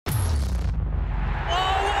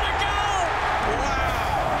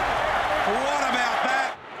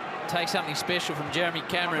take something special from Jeremy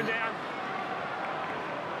Cameron.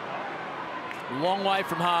 Long way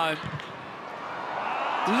from home.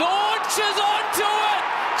 Launches onto it!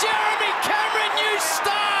 Jeremy Cameron, new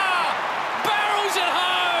star! Barrels it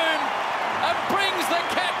home and brings the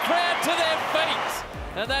Cat crowd to their feet.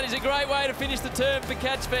 And that is a great way to finish the term for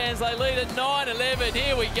Cats fans. They lead at 9-11.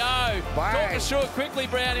 Here we go. Talk to short quickly,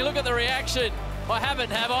 Brownie. Look at the reaction. I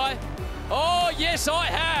haven't, have I? Oh, yes, I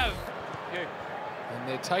have. And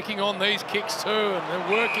they're taking on these kicks too, and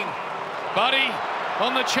they're working. Buddy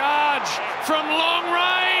on the charge from long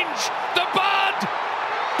range. The Bud.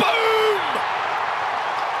 Boom!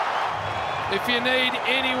 If you need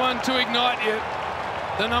anyone to ignite you,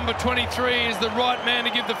 the number 23 is the right man to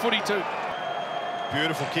give the footy to.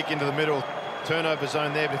 Beautiful kick into the middle. Turnover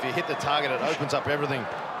zone there, but if you hit the target, it opens up everything.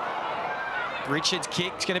 Richards'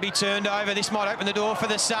 kick's going to be turned over. This might open the door for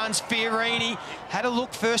the Suns. Fiorini had a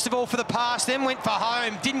look, first of all, for the pass, then went for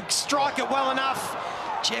home. Didn't strike it well enough.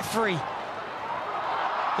 Jeffrey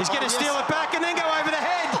is going to steal it back and then go over the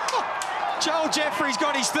head. Joel Jeffrey's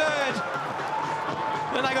got his third.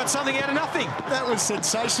 Then they got something out of nothing. That was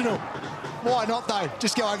sensational. Why not, though?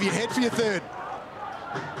 Just go over your head for your third.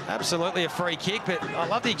 Absolutely a free kick, but I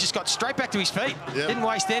love that he just got straight back to his feet. Yep. Didn't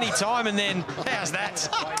waste any time, and then how's that?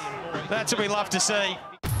 That's what we love to see.